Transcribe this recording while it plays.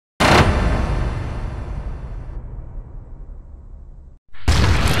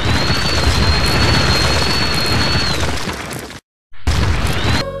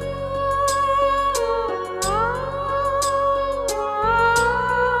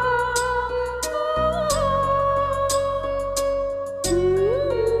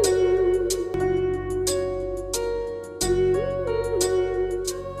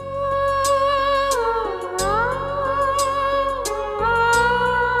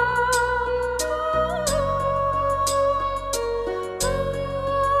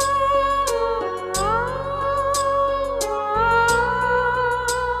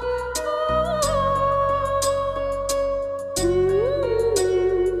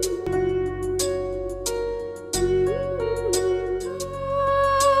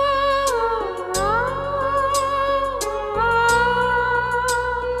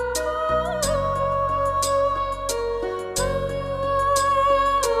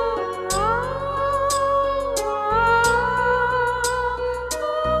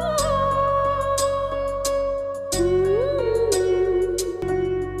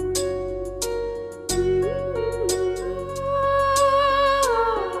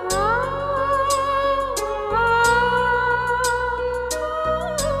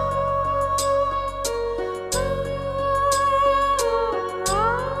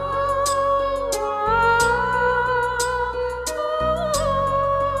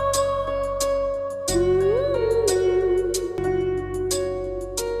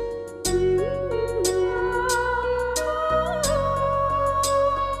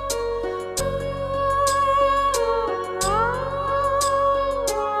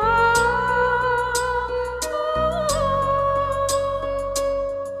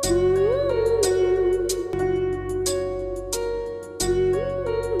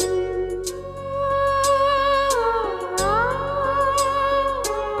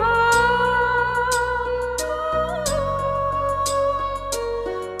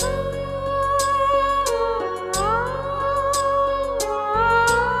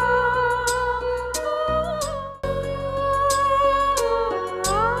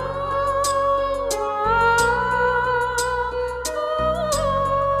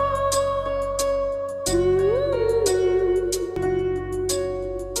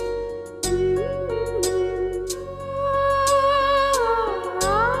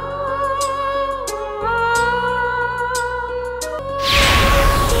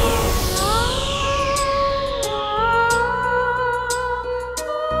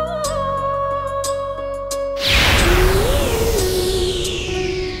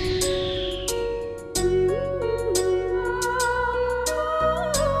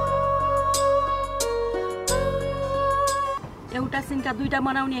बेलुका दुईटा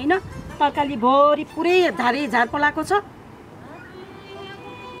मनाउने हैन तरकारी भरि पुरै धारे झार पलाको छ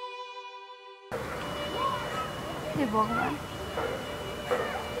हे भगवान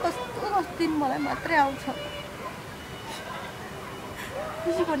कस्तो दिन मलाई मात्रै आउँछ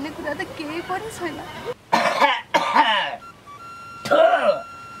खुसी भन्ने कुरा त केही पनि छैन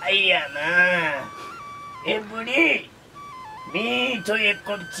आइयामा ए बुढी मिठो एक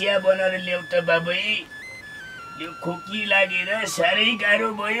कप चिया बनाएर ल्याउ त बाबै यो खोकी लागेर साह्रै गाह्रो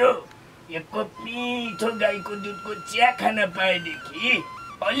भयो एक कप मिठो गाईको दुधको चिया खान पाएदेखि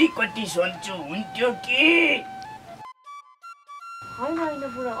अलिकति सन्चो हुन्थ्यो कि होइन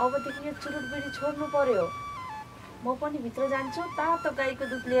बुढा अबदेखि यो चुरुट बिडी छोड्नु पर्यो म पनि भित्र जान्छु तातो गाईको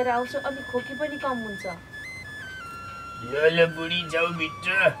दुध लिएर आउँछु अनि खोकी पनि कम हुन्छ ल बुढी जाऊ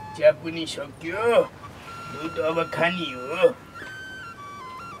भित्र चिया पनि सक्यो दुध अब खानी हो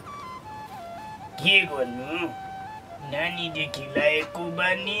के गर्नु नानीदेखि लागेको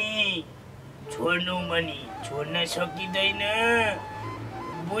बानी छोड्नु पनि छोड्न सकिँदैन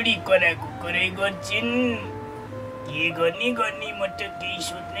बुढी कराको कराई गर्छिन् के गर्ने म त केही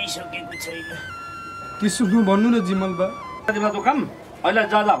सोच्नै सकेको छैन के सुक्नु भन्नु न जिमल बा तिम्रो दोकान अहिले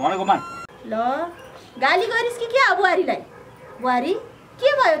जा भनेको मान ल गाली गरिस् कि क्या बुहारीलाई बुहारी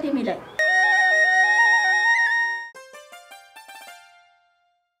के भयो तिमीलाई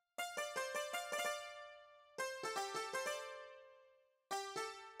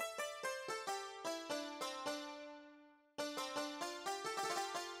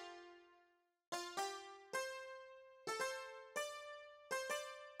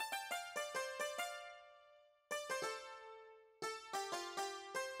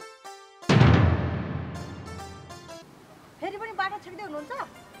फेरि पनि बाटो छेक्दै हुनुहुन्छ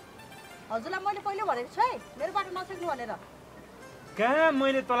हजुरलाई मैले पहिले भनेको छु है मेरो बाटो नछेक्नु भनेर कहाँ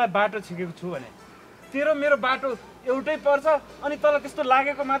मैले तँलाई बाटो छेकेको छु भने तेरो मेरो बाटो एउटै पर्छ अनि तँलाई त्यस्तो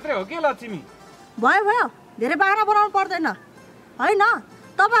लागेको मात्रै हो के लक्ष्मी भयो भयो धेरै बाह्र बनाउनु पर्दैन होइन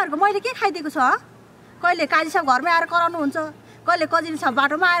तपाईँहरूको मैले के खाइदिएको छ कहिले काजी साहब घरमै आएर कराउनुहुन्छ कहिले कजिन साहब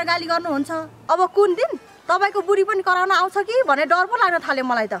बाटोमा आएर गाली गर्नुहुन्छ अब कुन दिन तपाईँको बुढी पनि कराउन आउँछ कि भन्ने डर पो लाग्न थाल्यो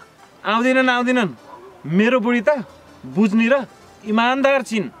मलाई त आउँदिनन् मेरो बुढी त बुझ्ने र इमानदार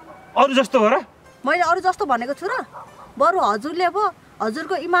छिन् अरू जस्तो हो र मैले अरू जस्तो भनेको छु र बरु हजुरले पो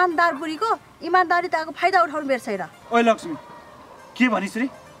हजुरको इमानदार बुढीको इमानदारीताको फाइदा उठाउनु बेर छैन ओइ लक्ष्मी के भनिस् रे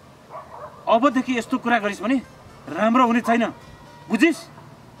अबदेखि यस्तो कुरा गरिस् भने राम्रो हुने छैन बुझिस्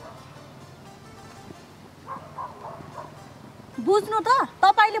बुझ्नु त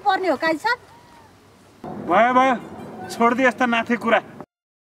तपाईँले पर्ने हो काजी साहब भयो छोड्दे यस्ता नाथे कुरा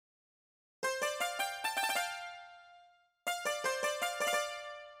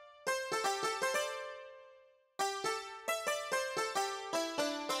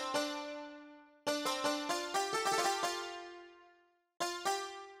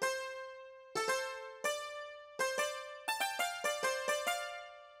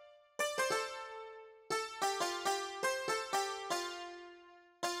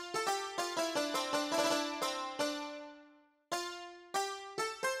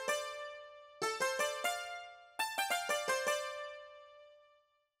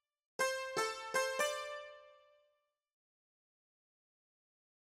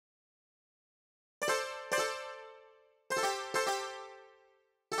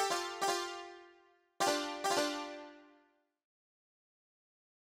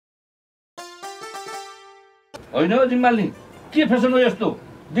होइन जिम्माल्नी के फेसन हो यस्तो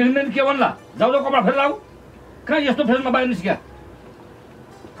देखिँदैन के भन्ला जाऊ कपडा फेरि लाऊ कहाँ यस्तो फेसनमा बाहिर निस्क्या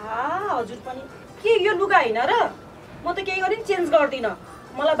हजुर पनि के यो लुगा हैन र म त केही गरी चेन्ज गर्दिन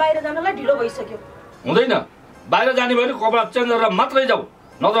मलाई बाहिर जानलाई ढिलो भइसक्यो हुँदैन बाहिर जाने भयो भने कपडा चेन्ज गरेर मात्रै जाऊ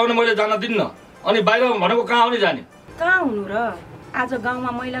नत्र भने मैले जान दिन्न अनि बाहिर भनेको कहाँ आउने जाने कहाँ हुनु र आज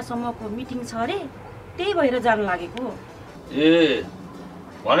गाउँमा महिला समूहको मिटिङ छ अरे त्यही भएर जान लागेको ए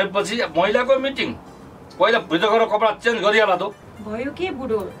भनेपछि महिलाको मिटिङ पहिला भित्र गएर कपडा चेन्ज गरिहाल त भयो के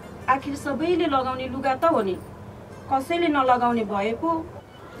बुढो आखिर सबैले लगाउने लुगा त हो नि कसैले नलगाउने भए पो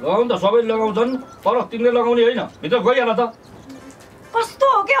लगाउनु त सबैले लगाउँछन् तर तिमीले लगाउने होइन भित्र गइहाल त कस्तो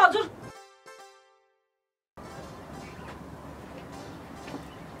हो के हजुर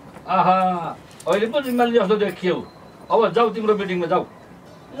आहा अहिले पो जिम्मेवारी जस्तो देखियौ अब जाऊ तिम्रो मिटिङमा जाऊ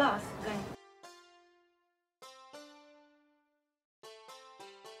ल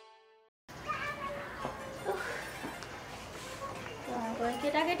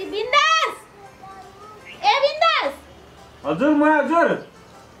केटाकेटी बिन्दास ए बिन्दास हजुर म हजुर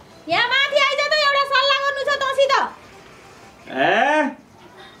यहाँ माथि आइज त एउटा सल्लाह गर्नु छ तँसित ए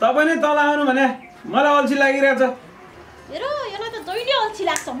तपाईँ नै तल आउनु भने मलाई अल्छी लागिरहेछ हेरो यसलाई त जहिले अल्छी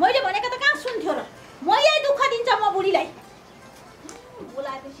लाग्छ मैले भनेको त कहाँ सुन्थ्यो र म यही दुःख दिन्छ म बुढीलाई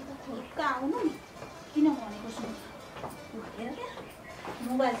बोलाएपछि त खुर्क आउनु नि किन भनेको सुन हेर क्या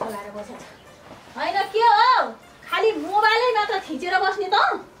मोबाइल चलाएर बसेछ होइन के हो खालि मोबाइलै मात्र थिचेर बस्ने त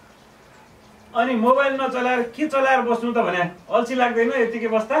अनि मोबाइल नचलाएर के चलाएर बस्नु त भने अल्छी लाग्दैन यतिकै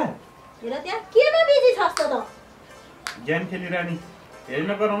बस्दा हेर त्यहाँ केमा बिजी छस् त गेम खेलिरहने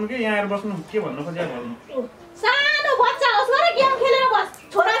हेर्न गराउनु कि यहाँ आएर बस्नु के भन्नु खोजेर भन्नु सानो बच्चा होस् र गेम खेलेर बस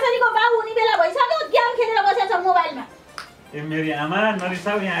छोराछोरीको बाउ हुने बेला भइसक्यो गेम खेलेर बसेछ मोबाइलमा ए मेरी आमा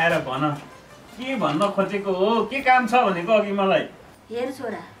नरिसाउ यहाँ आएर भन के भन्न खोजेको हो के काम छ भनेको अघि मलाई हेर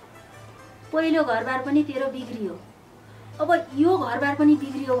छोरा पहिलो घरबार पनि तेरो बिग्रियो अब यो घरबार पनि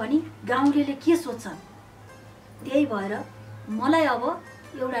बिग्रियो भने गाउँलेले के सोच्छन् त्यही भएर मलाई अब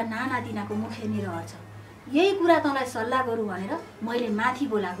एउटा नानातिनाको मुखेनी रहन्छ यही कुरा तँलाई सल्लाह गरौँ भनेर मैले माथि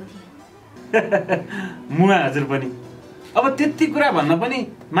बोलाएको थिएँ मुवा हजुर पनि अब त्यति कुरा भन्न पनि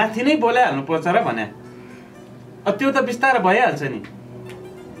माथि नै बोलाइहाल्नु पर्छ र भने त्यो त बिस्तारै भइहाल्छ नि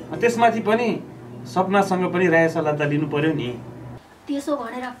त्यसमाथि पनि सपनासँग पनि राय सल्लाह त लिनु पर्यो नि त्यसो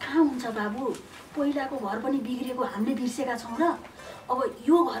भनेर कहाँ हुन्छ बाबु पहिलाको घर पनि बिग्रेको हामीले बिर्सेका छौँ र अब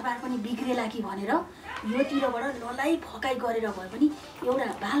यो घरबार पनि बिग्रेला कि भनेर योतिरबाट ललाई फकाइ गरेर भए पनि एउटा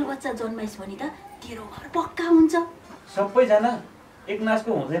बालबच्चा जन्माइस् भने त तेरो घर पक्का हुन्छ सबैजना एक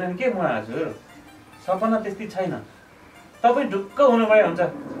नाचको हुँदैनन् के म हजुर सपना त्यस्तै छैन तपाईँ ढुक्क हुनुभयो हुन्छ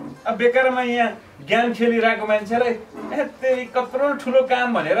अब बेकारमा यहाँ गेम खेलिरहेको मान्छेलाई त्यही कत्रो ठुलो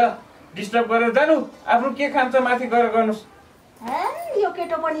काम भनेर डिस्टर्ब गरेर जानु आफ्नो के खान्छ माथि गएर गर्नुहोस् यो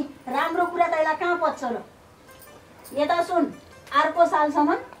केटो पनि राम्रो कुरा त यसलाई कहाँ पच्छ र यता सुन अर्को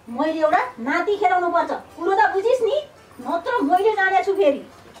सालसम्म मैले एउटा नाति खेलाउनु पर्छ कुरो त बुझिस् नि नत्र मैले जाने छु फेरि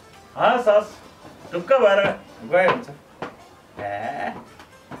हस् हस् ढुक्क भएर गए हुन्छ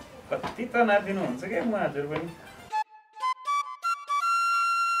कति त नातिनु हुन्छ क्या म हजुर पनि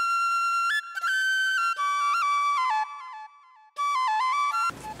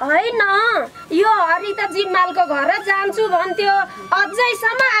होइन यो हरि त जिम्मालको घर जान्छु भन्थ्यो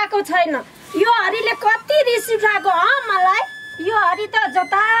अझैसम्म आएको छैन यो हरिले कति रिस उठाएको मलाई यो हरि त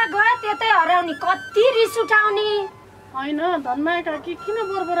जता गयो त्यतै हराउने कति रिस उठाउने होइन धनमाया काकी किन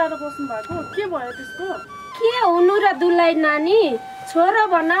बरबराएर बस्नु भएको के भयो त्यसको के हुनु र दुलाई नानी छोरो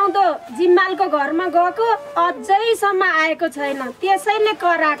बनाउँदो जिम्मालको घरमा गएको अझैसम्म आएको छैन त्यसैले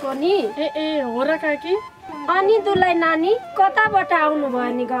कराएको नि ए हो र काकी अनि दुलाई नानी कताबाट आउनु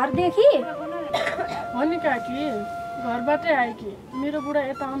भयो नि घरदेखि हो नि काकी घरबाटै आयो कि मेरो बुढा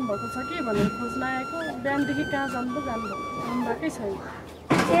यता आउनु भएको छ कि भनेर खोज्न आएको बिहानदेखि कहाँ जानु भएकै छैन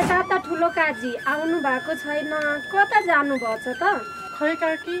यता त ठुलो काजी आउनु भएको छैन कता जानु भएछ त खै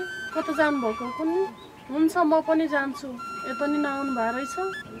काकी कता जानु भएको कुनै हुन्छ म पनि जान्छु यता नि नआउनु भएको रहेछ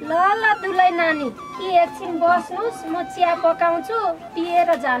ल दुलाई नानी कि एकछिन बस्नुहोस् म चिया पकाउँछु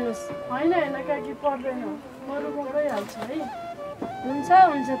पिएर जानुहोस् होइन काकी पर्दैन म रुममा गइहाल्छु है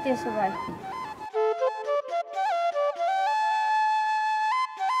हुन्छ त्यसो भए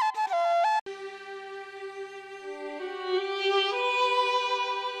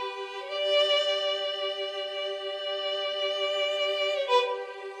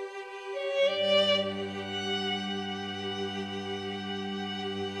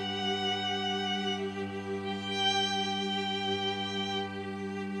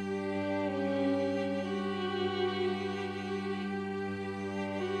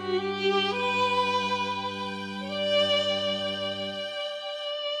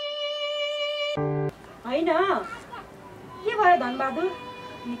होइन के भयो धनबहादुर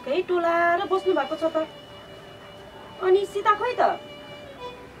निकै टोलाएर बस्नु भएको छ त अनि सीता खोइ त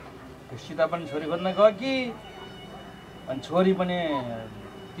सीता पनि छोरी खोज्न गयो कि अनि छोरी पनि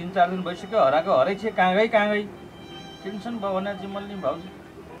 3-4 दिन भइसक्यो हराएको हरै छ कहाँ गई टेन्सन भयो भने जिम्मल नि भाउजू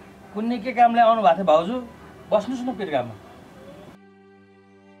कुनै के कामले आउनु भएको थियो भाउजू बस्नुहोस् न पेटगामा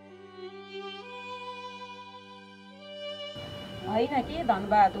होइन के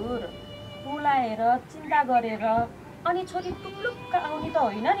धनबहादुर बोलाएर चिन्ता गरेर अनि छोरी टुक्लुक्क आउने त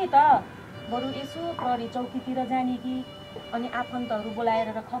होइन नि त बरु यसो प्रहरी चौकीतिर जाने कि अनि आफन्तहरू बोलाएर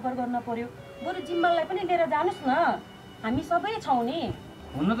खबर गर्न पर्यो बरु जिम्मललाई पनि लिएर जानुस् न हामी सबै छौँ नि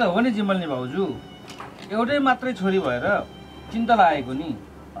हुन त हो नि जिम्मल नि भाउजू एउटै मात्रै छोरी भएर चिन्ता लागेको नि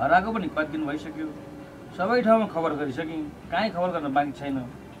हराएको पनि कति दिन भइसक्यो सबै ठाउँमा खबर गरिसक्यौँ कहीँ खबर गर्न बाँकी छैन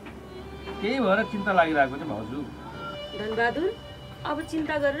त्यही भएर चिन्ता लागिरहेको नि भाउजू धनबहादुर अब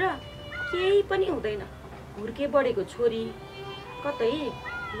चिन्ता गरेर केही पनि हुँदैन हुर्के बढेको छोरी कतै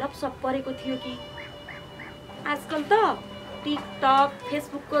लपसप परेको थियो कि आजकल त टिकटक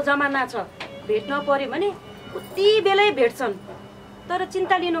फेसबुकको जमाना छ भेट्न पर्यो भने उति बेलै भेट्छन् तर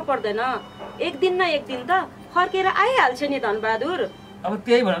चिन्ता लिनु पर्दैन एक दिन न एक दिन त फर्केर आइहाल्छ नि धनबहादुर अब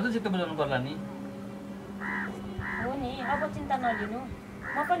त्यही भनेर त चित्त बुझाउनु पर्ला नि हो नि अब चिन्ता नलिनु,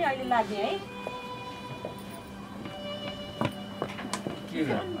 म पनि अहिले लाग्ने है। के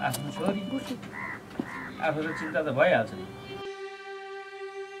गर्नु आफ्नो छोरी आफूलाई चिन्ता त भइहाल्छ नि।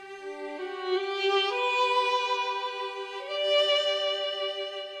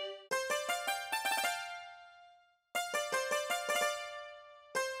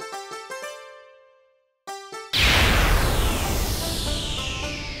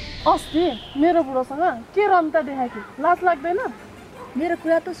 अस्ति मेरो बुढोसँग के रम्ता देखाएको लाज लाग्दैन? मेरो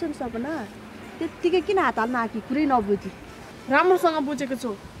कुरा त सुन सपना, त्यत्तिकै किन हात हाल्न आँकी कुरै नबुझी। राम्रोसँग बुझेको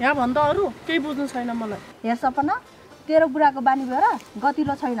छु, यहाँभन्दा अरू केही बुझ्नु छैन मलाई। हेर सपना, तेरो बुढाको बानी भएर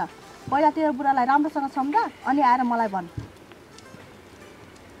गतिलो छैन। पहिला तेरो बुढालाई राम्रोसँग सम्झा अनि आएर मलाई भन्।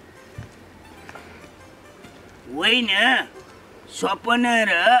 होइन, सपना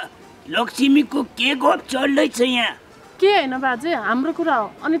र लक्ष्मीको के गफ चल्दैछ यहाँ? के होइन बाजे, हाम्रो कुरा हो।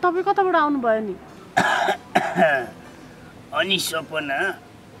 अनि तपाईँ कताबाट आउनुभयो नि? अनि सपना,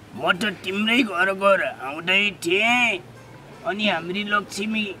 म त तिम्रै घर गएर आउँदै थिएँ, अनि हाम्री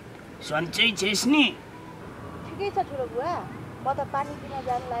लक्ष्मी सन्चै छेस् नि? ठिकै छ ठुलो बुवा, म त पानी पिन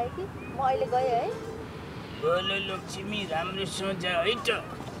जानु लाग्यो कि म अहिले गएँ है। बोलो लक्ष्मी, राम्रोसँग जा है त।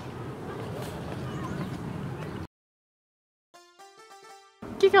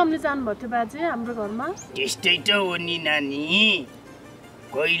 के कामले जानुभएको थियो बाजे हाम्रो घरमा? त्यस्तै त हो नि नानी,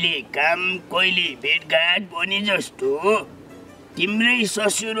 कहिले काम कहिले भेटघाट भने जस्तो। तिम्रै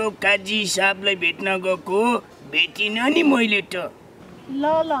ससुरो काजी साहबलाई भेट्न गएको भेटिन नि मैले त। ल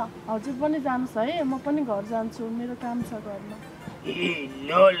ल हजुर पनि जानुहोस् है, म पनि घर जान्छु, मेरो काम छ घरमा। ए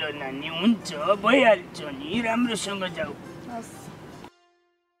ल ल नानी, हुन्छ, भइहाल्छ नि, राम्रोसँग जाऊ। हस्।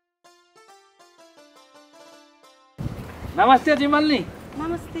 नमस्ते जिमल्नी।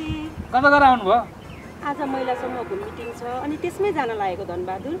 नमस्ते। कता गएर आउनुभयो? आज महिला समूहको मिटिङ छ, अनि त्यसमै जान लागेको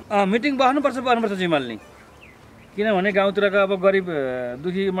धनबहादुर। मिटिङ बस्नुपर्छ जिमल्नी, किनभने गाउँतिरका अब गरिब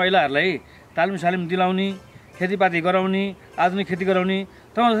दुखी महिलाहरूलाई तालिम सालिम दिलाउने, खेतीपाती गराउने, आधुनिक खेती गराउने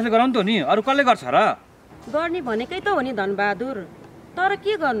तपाईँहरूले गराउनु त हो नि, अरू कसले गर्छ र? गर्ने भनेकै त हो नि धनबहादुर, तर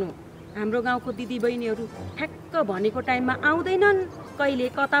के गर्नु, हाम्रो गाउँको दिदीबहिनीहरू ठ्याक्क भनेको टाइममा आउँदैनन्। कहिले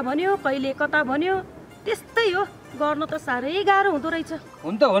कता भन्यो, कहिले कता भन्यो, त्यस्तै हो। गर्न त साह्रै गाह्रो हुँदो रहेछ।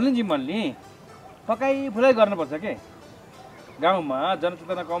 हुन त हो नि जिमल्नी, पकाइ फुलाइ गर्नुपर्छ के। गाउँमा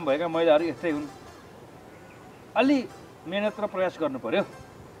जनचेतना कम भएका महिलाहरू यस्तै हुन्। अलि मेहनत र प्रयास गर्नु पर्यो।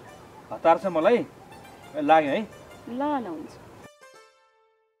 हतार छ मलाई, लाग्यो है। ल ल हुन्छ।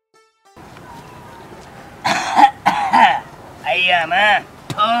 आइयामा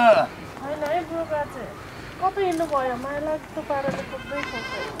होइन है बुढो बाजे, कतै हिँड्नु भयो? माया लाग्दो पाराले खोज्दै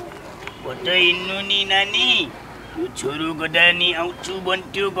खोज्दै। कतै हिँड्नु नि नानी, यो छोरो गदा नि आउँछु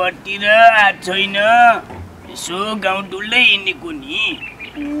भन्थ्यो घरतिर, आज छैन। यसो गाउँ डुल्दै हिँडेको नि।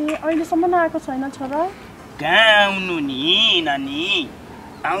 ए अहिलेसम्म आएको छैन छोरा? कहाँ आउनु नि नानी,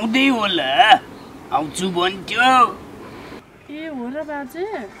 आउँदै होला, आउँछु भन्थ्यो। ए हो र बाजे?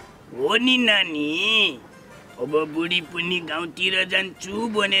 हो नि नानी, अब बुढी पनि गाउँतिर जान्छु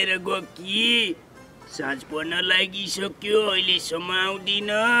भनेर गयो कि साँझ पर्न लागिसक्यो, अहिलेसम्म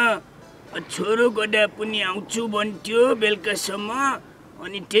आउँदिन। छोरो गदा पनि आउँछु भन्थ्यो बेलुकासम्म,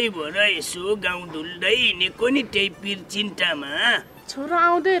 अनि त्यही भएर यसो गाउँ डुल्दै हिँडेको नि, त्यही पिर चिन्तामा। छोरो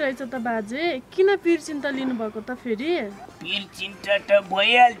आउँदै रहेछ त बाजे, किन पिर चिन्ता लिनुभएको त फेरि? पिर चिन्ता त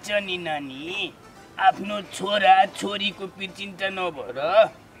भइहाल्छ नि नानी, आफ्नो छोरा छोरीको पिर चिन्ता नभएर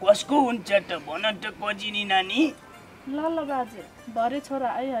कसको हुन्छ त भन त कजिनी नानी। ल ल बाजे, भरे छोरा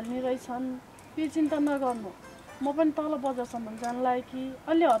आइहाल्ने रहेछन्, पिर चिन्ता नगर्नु। म पनि तल बजारसम्म जानलाई कि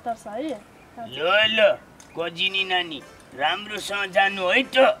अलि हतार छ है। ल ल कजिनी नानी, राम्रोसँग जानु है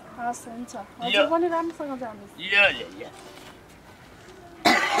त। हस् हुन्छ, हजुर पनि राम्रोसँग जानुहोस्। ल ल ल।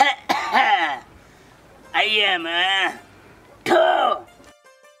 आइयामा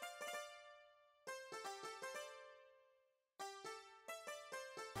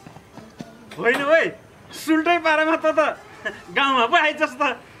होइन भाइ, सुल्टै पारामा त गाउँमा पो आइजस् त।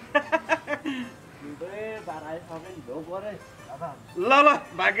 ल ल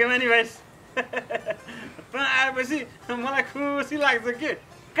भाग्यमानी भाइस, त आएपछि मलाई खुसी लाग्छ के।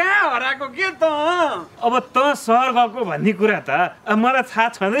 कहाँ हराएको के त? अब त सहर गएको भन्ने कुरा त मलाई थाहा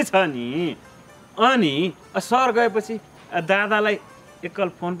छँदैछ नि। अनि सहर गएपछि दादालाई एकल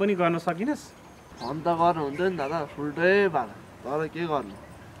फोन पनि गर्न सकिनस्? फोन त गर्नु हुन्थ्यो नि दादा, सुल्टै पारा, तर के गर्नु,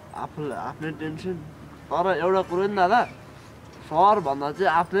 आफूलाई आफ्नै टेन्सन। तर एउटा कुरो नि दादा, सहरभन्दा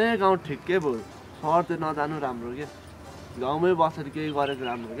चाहिँ आफ्नै गाउँ ठिकै भयो। सहर चाहिँ नजानु राम्रो के, गाउँमै बसेर केही गरेको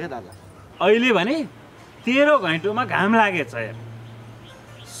राम्रो के दादा। अहिले भने 13 घन्टोमा घाम लागेछ यार।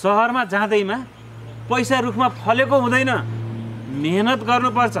 सहरमा जाँदैमा पैसा रुखमा फलेको हुँदैन, मेहनत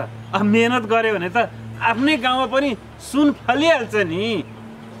गर्नुपर्छ। अब मेहनत गऱ्यो भने त आफ्नै गाउँमा पनि सुन फलिहाल्छ नि।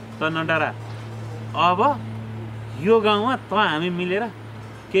 त नडरा, अब यो गाउँमा त हामी मिलेर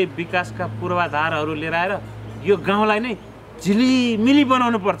केही विकासका पूर्वाधारहरू लिएर आएर यो गाउँलाई नै झिलिमिली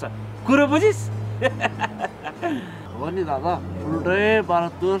बनाउनु पर्छ। कुरो बुझिस्? हो नि दादा, उल्टै पार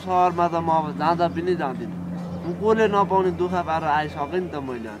त्यो सहरमा त म अब जाँदा पनि जाँदिनँ। कसले नपाउने दुःख पाएर आइसकेँ नि त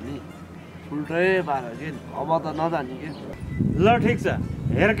मैले अनि उल्टै पार के अब त नजाने के। ल ठिक छ,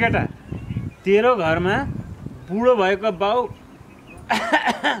 हेर केटा, तेरो घरमा बुढो भएको बाउ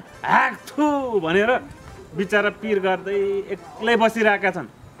हाक्थु भनेर बिचरा पिर गर्दै एक्लै बसिरहेका छन्।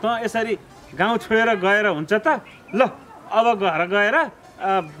 त यसरी गाउँ छोडेर गएर हुन्छ त? ल अब घर गएर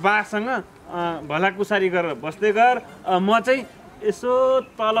बासँग भलाकुसारी गरेर बस्दै गर। म चाहिँ यसो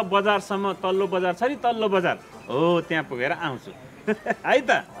तल बजारसम्म, तल्लो बजार छ नि, तल्लो बजार हो त्यहाँ पुगेर आउँछु है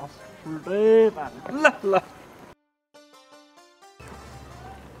त। उल्टै पार। ल ल।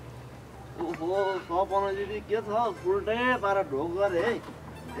 ओहो सपना दिदी के छ? उल्टै पार ढोक गरे है।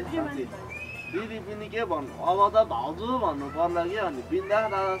 दिदी पनि के भन्नु, अब त भाउजू भन्नु पर्ला कि अनि बिन्दा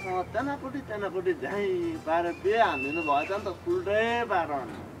दादासँग त्यहाँपट्टि झ्याइ पाएर बे हानिदिनु भयो त नि त उल्टै पार।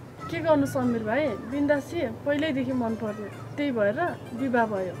 के गर्नु समीर भाइ, बिन्दासी पहिल्यैदेखि मन पर्थ्यो, त्यही भएर विवाह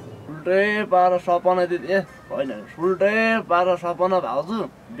भयो। उल्टै पार सपना दिदी होइन, उल्टै पार सपना भाउजू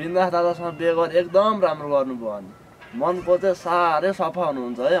बिन्दा दादासँग बे गरेर एकदम राम्रो गर्नुभयो। अनि मनको चाहिँ साह्रै सफा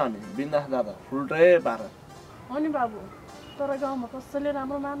हुनुहुन्छ है अनि बिन्दा दादा उल्टै पार। अनि बाबु, तर गाउँमा कसैले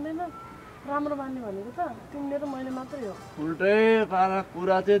राम्रो मान्दैन। राम्रो मान्ने भनेको त तिमीले र मैले मात्रै हो। उल्टै पार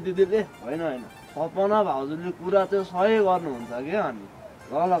कुरा चाहिँ दिदीले होइन सपना भाउजूले कुरा चाहिँ सही गर्नुहुन्छ कि अनि।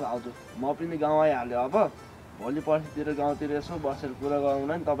 ल ल भाउजू, म पनि गाउँ आइहाल्यो। अब भोलि पर्सितिर गाउँतिर यसो बसेर कुरा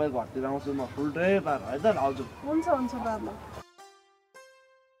गरौँला नि, तपाईँ घरतिर आउँछु म उल्टै पार है त भाउजू। हुन्छ हुन्छ बाबु।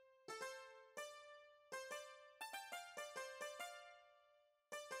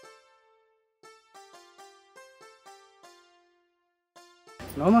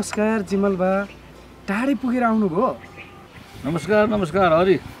 नमस्कार जिमल बा, टाढी पुगेर आउनुभयो? नमस्कार नमस्कार।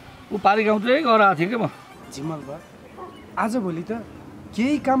 हरि ऊ पारी गाउँतिरै गएर आएको थिएँ कि म। जिमल बा, आजभोलि त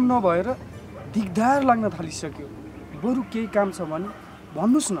केही काम नभएर दिगदार लाग्न थालिसक्यो। बरु केही काम छ भने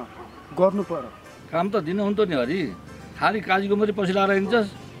भन्नुहोस् न, गर्नु पर्यो। काम त दिनुहुन्थ्यो नि हरि, खालि काजीको मात्रै पछि लाएर हिँड्छस्,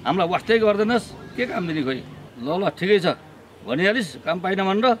 हामीलाई वास्तै गर्दैनस्। के काम दिने खोइ? ल ल ठिकै छ भनिहालिस्, काम पाइन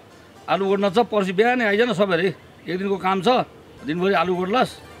भनेर। आलु गोड्न छ, पर्सि बिहानै आइज न सबैले। एक दिनको काम छ, दिनभरि आलु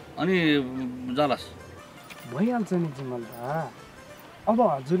गोड्लास् अनि जालास्। भइहाल्छ नि जिमल बा, अब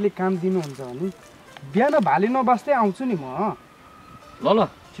हजुरले काम दिनुहुन्छ भने बिहान भाले नबस्दै आउँछु नि म। ल ल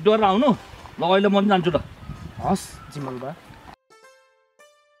छिटो गरेर आउनु। ल अहिले म पनि जान्छु त। हस् जिमल बा।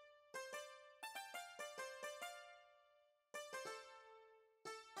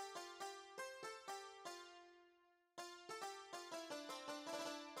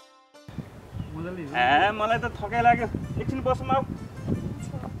 मलाई त थकाइ लाग्यो, एकछिन बसौँ। आऊ।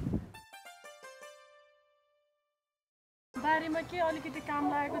 बारीमा के अलिकति काम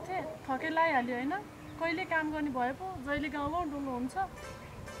लागेको थिएँ, थकै लगाइहाल्यो होइन। कहिले काम गर्ने भए पो जहिले गाउँमा डुल्नुहुन्छ।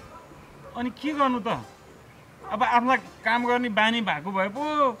 अनि के गर्नु त, अब आफूलाई काम गर्ने बानी भएको भए पो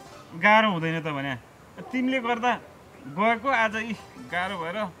गाह्रो हुँदैन त भने। तिमीले गर्दा गएको आज गाह्रो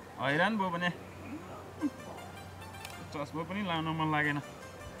भएर हैरान भयो भने चस्मा पनि लाउन मन लागेन।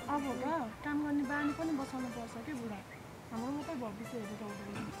 अब त काम गर्ने बानी पनि बसाउनु पर्छ कि बुढा। हाम्रो मात्रै भविष्य हेरेर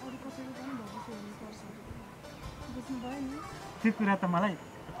हुँदैन, अरू कसैको पनि भविष्य हेर्नुपर्छ। बुझ्नुभयो नि? त्यो कुरा त मलाई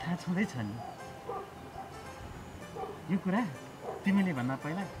थाहा छँदैछ नि। यो कुरा तिमीले भन्दा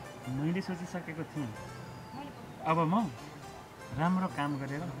पहिला मैले सोचिसकेको थिएँ। अब म राम्रो काम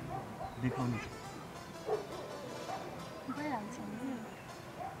गरेर देखाउने छु। भइहाल्छ नि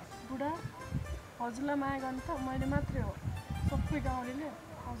बुढा। हजुरलाई माया गर्ने त मैले मात्रै हो, सबै गाउँले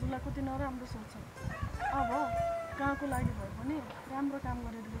हजुरलाई कति नराम्रो सोच्छ। अब गाउँको लागि भए पनि राम्रो काम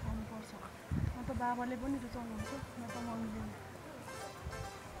गरेर देखाउनु पर्छ। न त बाबाले पनि रुचाउनुहुन्छ, न त मम्मीले।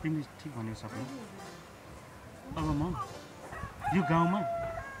 तिमीले ठिक भन्यो सबै। अब म यो गाउँमा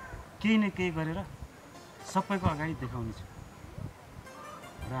केही न केही गरेर सबैको अगाडि देखाउने छु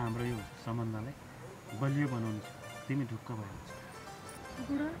र हाम्रो यो सम्बन्धलाई बलियो बनाउने छु। तिमी ढुक्क भइहाल्छ।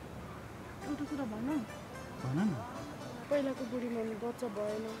 बुढा एउटा कुरा भनौँ? भन न। पहिलाको बुढी मम्मी बच्चा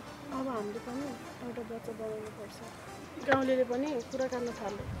भएन, अब हामीले पनि एउटा बच्चा बनाउनु पर्छ। गाउँले पनि कुरा गर्न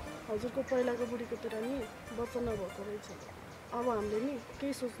थाल्यो, हजुरको पहिलाको बुढीकोतिर नि बच्चा नभएको रहेछ। अब हामीले नि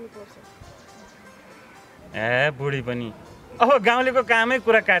केही सोच्नुपर्छ। बुढी पनि अब गाउँलेको कामै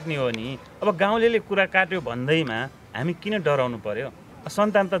कुरा काट्ने हो नि। अब गाउँले कुरा काट्यो भन्दैमा हामी किन डराउनु पर्यो?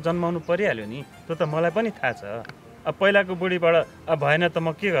 सन्तान त जन्माउनु परिहाल्यो नि, त्यो त मलाई पनि थाहा छ। अब पहिलाको बुढीबाट भएन त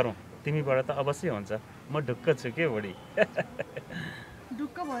म के गरौँ? तिमीबाट त अवश्य हुन्छ। म ढुक्क छु के बुढी।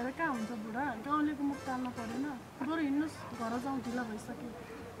 ढुक्क भएर कहाँ हुन्छ बुढा, गाउँलेको मुख टाल्न परेन। बरु हिँड्नुहोस्, घर जाउँ, ढिला भइसक्यो।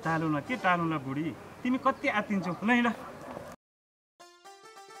 टालु न के टालु न बुढी, तिमी कति आत्तिन्छौ। ल हिँड।